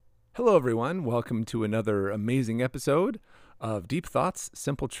Hello, everyone. Welcome to another amazing episode of Deep Thoughts,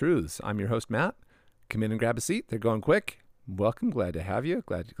 Simple Truths. I'm your host, Matt. Come in and grab a seat. They're going quick. Welcome. Glad to have you.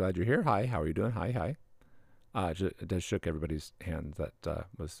 Glad you're here. Hi. How are you doing? Hi. Just shook everybody's hand that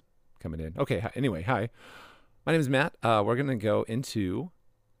was coming in. Okay. Anyway, hi. My name is Matt. We're going to go into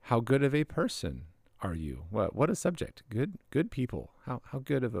how good of a person are you? What a subject. Good people. How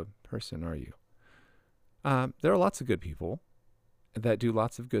good of a person are you? There are lots of good people that do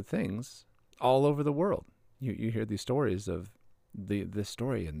lots of good things all over the world. You hear these stories of this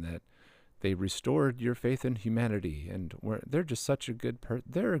story and that they restored your faith in humanity, and they're just such a good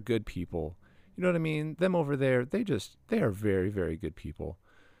they're good people. You know what I mean? Them over there, they are very, very good people.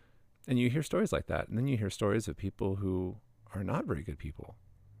 And you hear stories like that, and then you hear stories of people who are not very good people.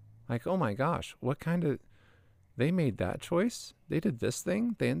 Like, oh my gosh, they made that choice? They did this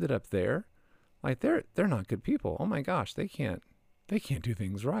thing? They ended up there? Like they're not good people. Oh my gosh, they can't do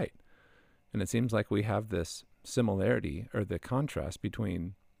things right. And it seems like we have this similarity or the contrast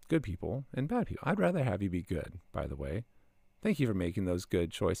between good people and bad people. I'd rather have you be good, by the way. Thank you for making those good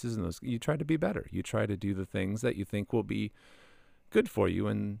choices, and you try to be better. You try to do the things that you think will be good for you,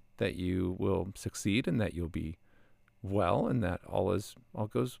 and that you will succeed, and that you'll be well, and that all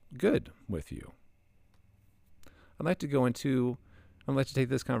goes good with you. I'd like to take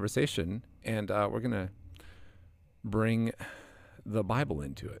this conversation, and we're going to bring the Bible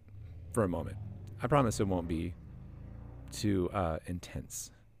into it for a moment. I promise it won't be too intense.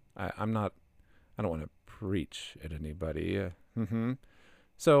 I don't want to preach at anybody.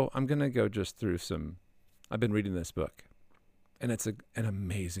 So I'm going to go just through I've been reading this book, and it's an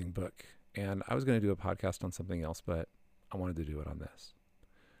amazing book. And I was going to do a podcast on something else, but I wanted to do it on this.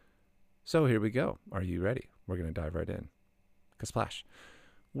 So here we go. Are you ready? We're going to dive right in. Kasplash.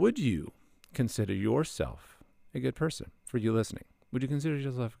 Would you consider yourself a good person? For you listening, would you consider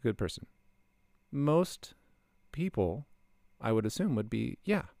yourself a good person? Most people, I would assume, would be,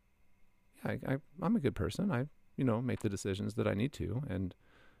 yeah, I'm a good person. I make the decisions that I need to, and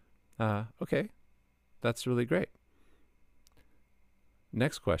okay, that's really great.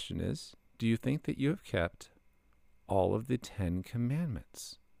 Next question is, do you think that you have kept all of the 10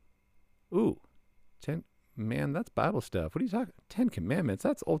 commandments? Ooh, 10, man, that's Bible stuff. What are you talking? 10 commandments?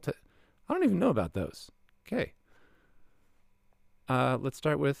 That's old. I don't even know about those. Okay. Let's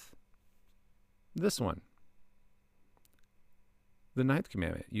start with this one. The 9th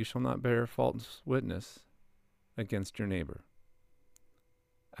commandment, you shall not bear false witness against your neighbor.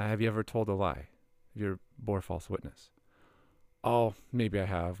 Have you ever told a lie? Have you ever bore false witness? Oh, maybe I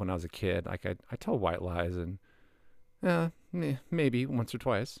have when I was a kid. Like I tell white lies, and maybe once or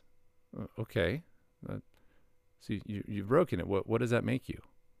twice. Okay. So you've broken it. What does that make you?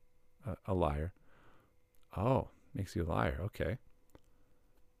 A liar. Oh, makes you a liar. Okay.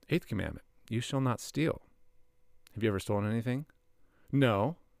 8th commandment, you shall not steal. Have you ever stolen anything?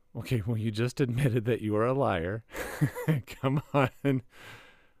 No. Okay, well, you just admitted that you are a liar. Come on.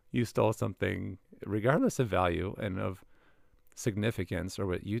 You stole something, regardless of value and of significance, or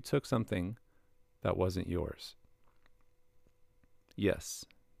what, you took something that wasn't yours. Yes,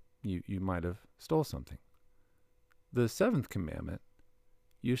 you might have stole something. The 7th commandment,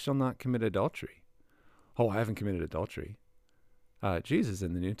 you shall not commit adultery. Oh, I haven't committed adultery. Jesus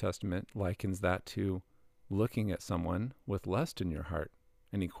in the New Testament likens that to looking at someone with lust in your heart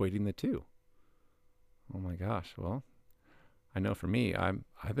and equating the two. Oh my gosh. Well, I know for me,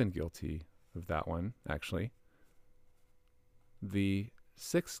 I've been guilty of that one, actually. The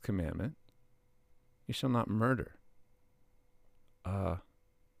 6th commandment, you shall not murder. Oh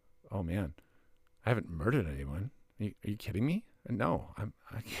man, I haven't murdered anyone. Are you kidding me? No,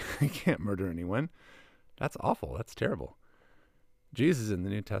 I can't murder anyone. That's awful. That's terrible. Jesus in the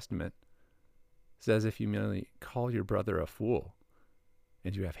New Testament says if you merely call your brother a fool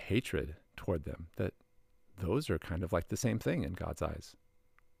and you have hatred toward them, that those are kind of like the same thing in God's eyes.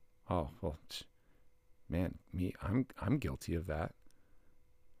 Oh, well, man, I'm guilty of that.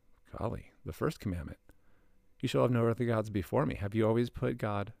 Golly, the 1st commandment, you shall have no other gods before me. Have you always put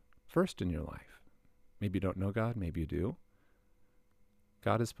God first in your life? Maybe you don't know God, maybe you do.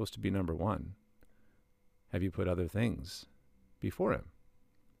 God is supposed to be number one. Have you put other things before him?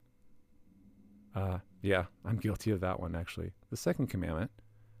 Yeah, I'm guilty of that one, actually. The 2nd commandment,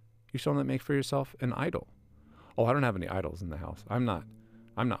 you shall not make for yourself an idol. Oh, I don't have any idols in the house. I'm not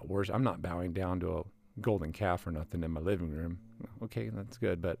bowing down to a golden calf or nothing in my living room. Okay, that's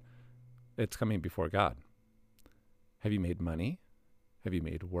good, but it's coming before God. Have you made money? Have you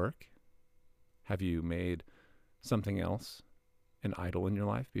made work? Have you made something else an idol in your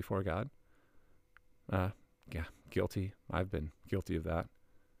life before God? Yeah, guilty. I've been guilty of that.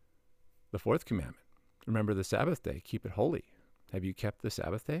 The fourth commandment, remember the Sabbath day, keep it holy. Have you kept the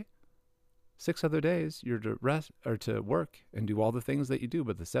Sabbath day? 6 other days you're to rest or to work and do all the things that you do,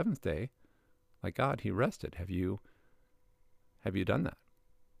 but the seventh day, like God, he rested. Have you done that?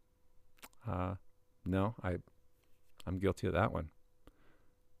 No, I'm guilty of that one.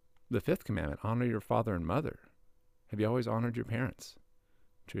 The fifth commandment, honor your father and mother. Have you always honored your parents?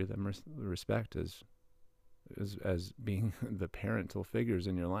 Treated them with respect as being the parental figures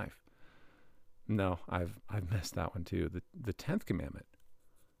in your life? No, I've missed that one too. The 10th commandment,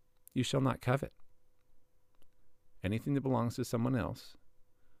 you shall not covet. Anything that belongs to someone else.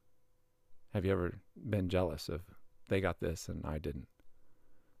 Have you ever been jealous of they got this and I didn't?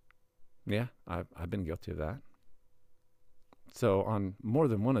 Yeah, I've been guilty of that. So on more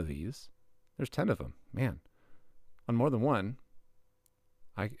than one of these, there's 10 of them. Man, on more than one,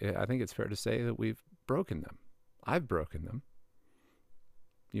 I think it's fair to say that we've broken them. I've broken them.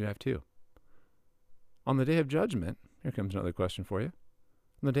 You have too. On the day of judgment, here comes another question for you.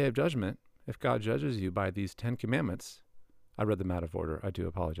 On the day of judgment, if God judges you by these 10 commandments, I read them out of order. I do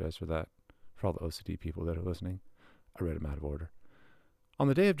apologize for that, for all the OCD people that are listening. I read them out of order. On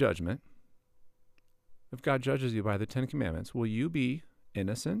the day of judgment, if God judges you by the 10 commandments, will you be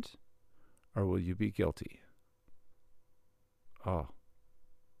innocent or will you be guilty? Oh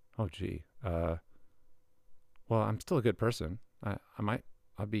gee. Well, I'm still a good person. I'd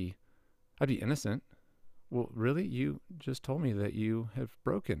be innocent. Well, really? You just told me that you have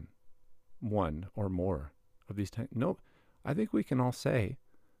broken one or more of these 10. No, I think we can all say,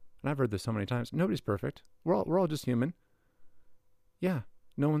 and I've heard this so many times, nobody's perfect. We're all just human. Yeah,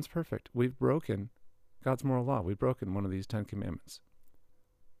 no one's perfect. We've broken God's moral law. We've broken one of these 10 commandments.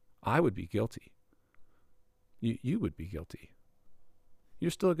 I would be guilty. You would be guilty.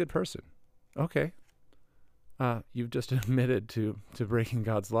 You're still a good person. Okay. You've just admitted to breaking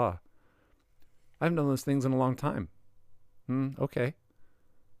God's law. I haven't done those things in a long time. Okay.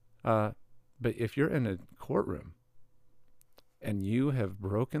 But if you're in a courtroom and you have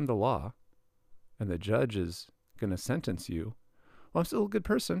broken the law and the judge is going to sentence you, well, I'm still a good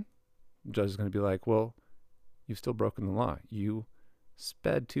person. The judge is going to be like, well, you've still broken the law. You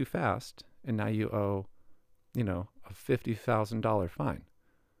sped too fast and now you owe, a $50,000 fine.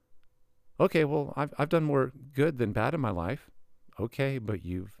 Okay, well, I've done more good than bad in my life. Okay, but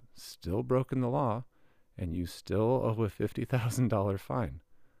you've still broken the law and you still owe a $50,000 fine.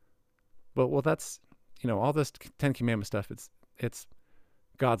 But well, that's, all this 10 commandment stuff, it's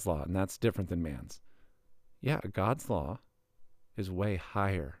God's law, and that's different than man's. Yeah, God's law is way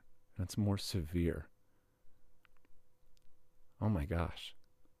higher and it's more severe. Oh my gosh.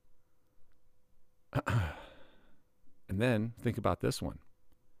 And then think about this one.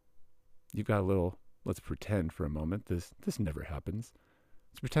 You've got a little, let's pretend for a moment, this never happens.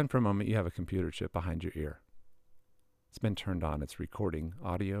 Let's pretend for a moment you have a computer chip behind your ear. It's been turned on. It's recording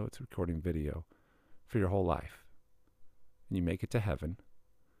audio. It's recording video for your whole life. And you make it to heaven.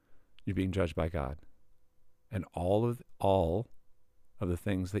 You're being judged by God. And all of the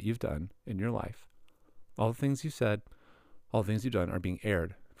things that you've done in your life, all the things you said, all the things you've done are being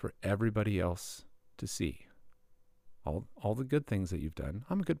aired for everybody else to see. All the good things that you've done.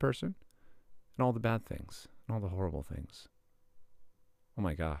 I'm a good person. And all the bad things. And all the horrible things. Oh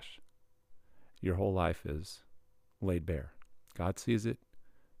my gosh. Your whole life is laid bare. God sees it.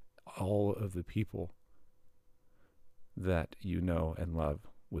 All of the people that you know and love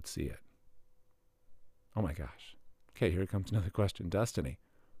would see it. Oh my gosh. Okay, here comes another question. Destiny.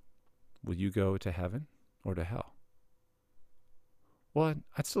 Will you go to heaven or to hell? Well,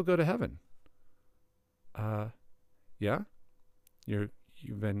 I'd still go to heaven. Yeah? You've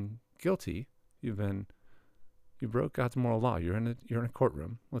been guilty. You broke God's moral law. You're in a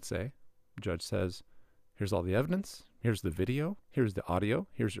courtroom, let's say. The judge says, here's all the evidence, here's the video, here's the audio,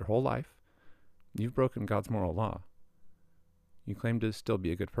 here's your whole life. You've broken God's moral law. You claim to still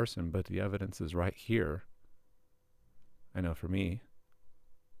be a good person, but the evidence is right here. I know for me,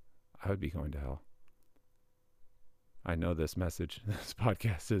 I would be going to hell. I know this this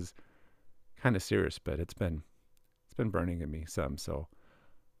podcast is kind of serious, but it's been burning in me some, so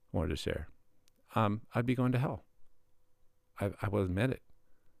I wanted to share. I'd be going to hell. I will admit it.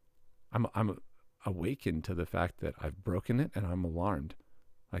 I'm awakened to the fact that I've broken it, and I'm alarmed.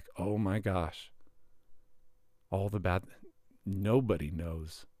 Like, oh my gosh. Nobody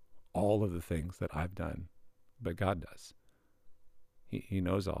knows all of the things that I've done, but God does. He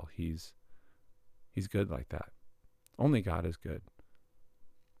knows all. He's good like that. Only God is good.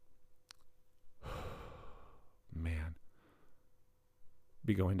 Man.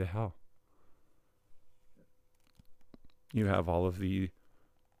 Be going to hell. You have all of the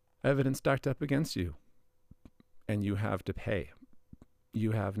evidence stacked up against you, and you have to pay.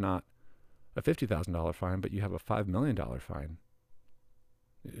 You have not a $50,000 fine, but you have a $5 million fine.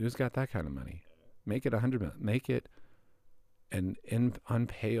 Who's got that kind of money? Make it $100 million. Make it an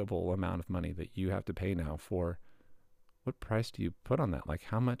unpayable amount of money that you have to pay now for. What price do you put on that? Like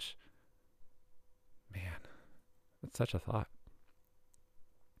how much? Man, that's such a thought.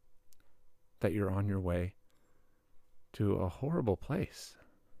 That you're on your way to a horrible place.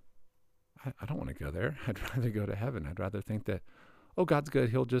 I don't want to go there. I'd rather go to heaven. I'd rather think that, oh, God's good.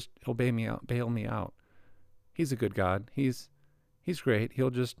 He'll bail me out. He's a good God. He's great. He'll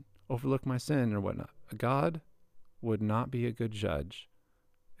just overlook my sin or whatnot. God would not be a good judge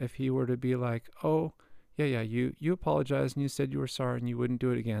if he were to be like, oh, yeah, you apologized and you said you were sorry and you wouldn't do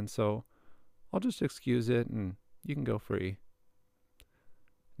it again, so I'll just excuse it and you can go free.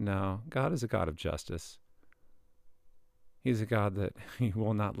 No, God is a God of justice. He's a God that he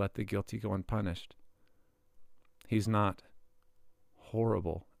will not let the guilty go unpunished. He's not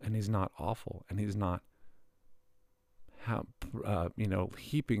horrible, and he's not awful, and he's not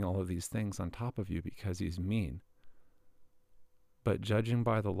heaping all of these things on top of you because he's mean. But judging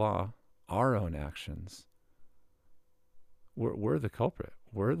by the law, our own actions, we're the culprit.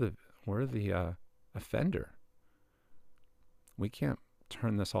 We're the offender. We can't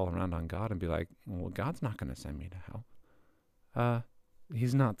turn this all around on God and be like, well, God's not going to send me to hell.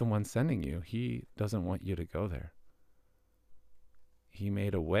 He's not the one sending you. He doesn't want you to go there. He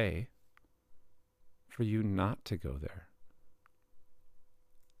made a way for you not to go there.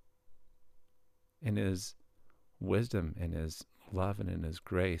 In his wisdom, in his love, and in his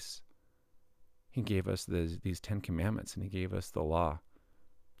grace, he gave us these 10 commandments, and he gave us the law.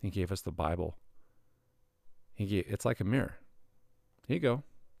 He gave us the Bible. It's like a mirror. Here you go.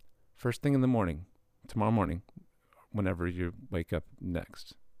 First thing in the morning, tomorrow morning, whenever you wake up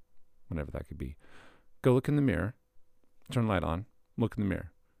next, whenever that could be, go look in the mirror, turn the light on, look in the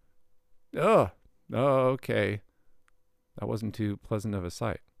mirror. Oh, okay. That wasn't too pleasant of a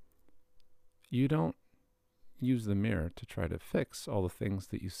sight. You don't use the mirror to try to fix all the things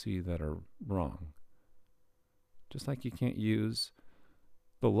that you see that are wrong. Just like you can't use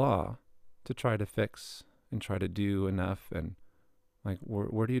the law to try to fix and try to do enough. And like,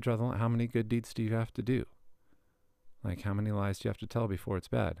 where do you draw the line? How many good deeds do you have to do? Like, how many lies do you have to tell before it's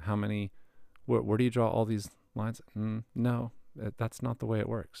bad? Where do you draw all these lines? No, that's not the way it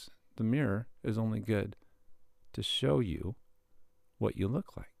works. The mirror is only good to show you what you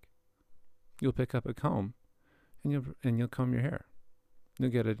look like. You'll pick up a comb and you'll comb your hair. You'll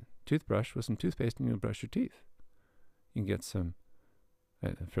get a toothbrush with some toothpaste and you'll brush your teeth. You can get some,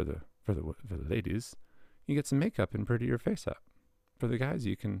 for the ladies, you get some makeup and pretty your face up. For the guys,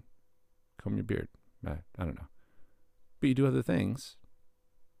 you can comb your beard. I don't know. But you do other things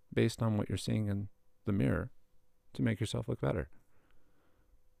based on what you're seeing in the mirror to make yourself look better.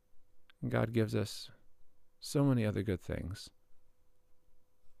 And God gives us so many other good things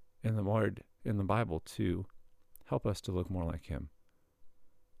in the Word, in the Bible, to help us to look more like him.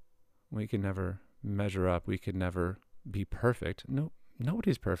 We can never measure up. We could never be perfect. No,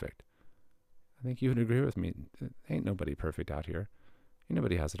 nobody's perfect. I think you would agree with me. Ain't nobody perfect out here. Ain't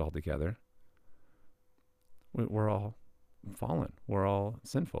nobody has it all together. We're all fallen. We're all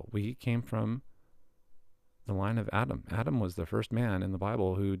sinful. We came from the line of Adam. Adam was the first man in the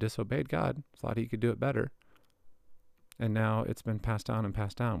Bible who disobeyed God, thought he could do it better. And now it's been passed down and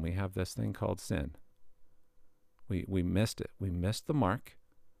passed down. We have this thing called sin. We missed it. We missed the mark.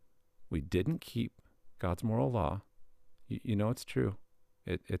 We didn't keep God's moral law. You know it's true.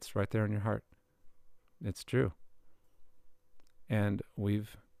 It's right there in your heart. It's true. And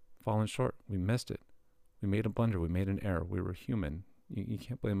we've fallen short. We missed it. We made a blunder. We made an error. We were human. You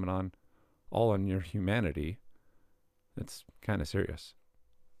can't blame it all on your humanity. It's kind of serious.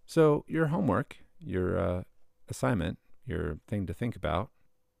 So your homework, your assignment, your thing to think about,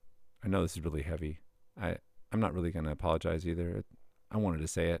 I know this is really heavy. I'm not really going to apologize either. I wanted to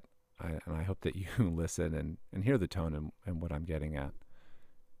say it, and I hope that you listen and hear the tone and what I'm getting at.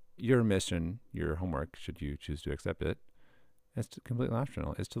 Your mission, your homework, should you choose to accept it, is completely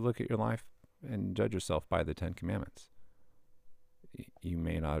optional, is to look at your life and judge yourself by the 10 Commandments. You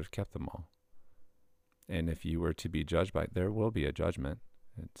may not have kept them all. And if you were to be judged by it, there will be a judgment.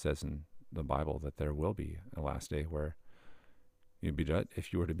 It says in the Bible that there will be a last day where you'd be judged.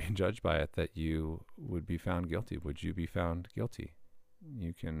 If you were to be judged by it, that you would be found guilty. Would you be found guilty?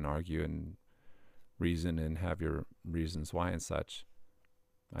 You can argue and reason and have your reasons why and such.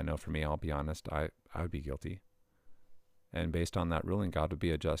 I know for me, I'll be honest, I would be guilty. And based on that ruling, God would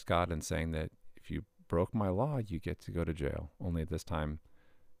be a just God and saying that if you broke my law, you get to go to jail. Only this time,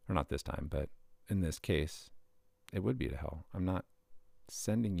 or not this time, but in this case, it would be to hell. I'm not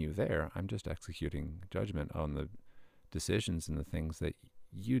sending you there. I'm just executing judgment on the decisions and the things that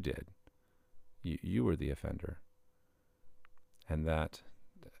you did. You were the offender, and that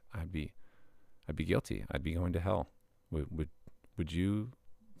I'd be guilty. I'd be going to hell. Would you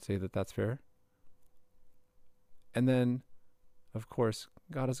say that that's fair? And then, of course,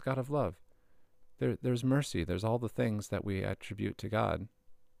 God is God of love. There's mercy. There's all the things that we attribute to God.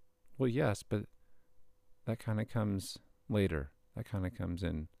 Well, yes, but that kind of comes later. That kind of comes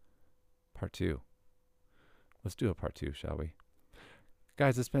in part 2. Let's do a part 2, shall we?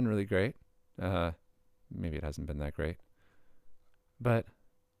 Guys, it's been really great. Maybe it hasn't been that great. But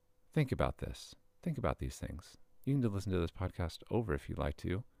think about this. Think about these things. You can listen to this podcast over if you'd like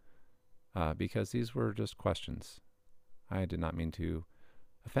to, because these were just questions. I did not mean to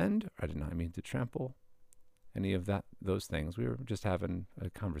offend. I did not mean to trample any of those things. We were just having a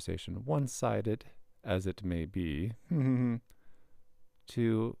conversation, one-sided as it may be,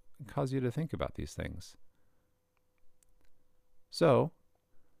 to cause you to think about these things. So,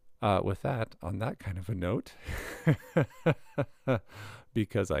 with that, on that kind of a note,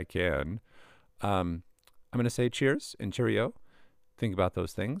 because I can, I'm going to say cheers and cheerio. Think about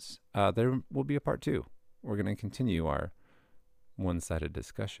those things. There will be a part 2. We're going to continue our one-sided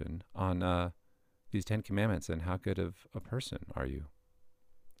discussion on these 10 commandments and how good of a person are you.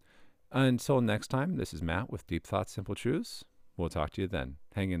 Until next time, this is Matt with Deep Thoughts, Simple Truths. We'll talk to you then.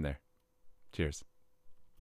 Hang in there. Cheers.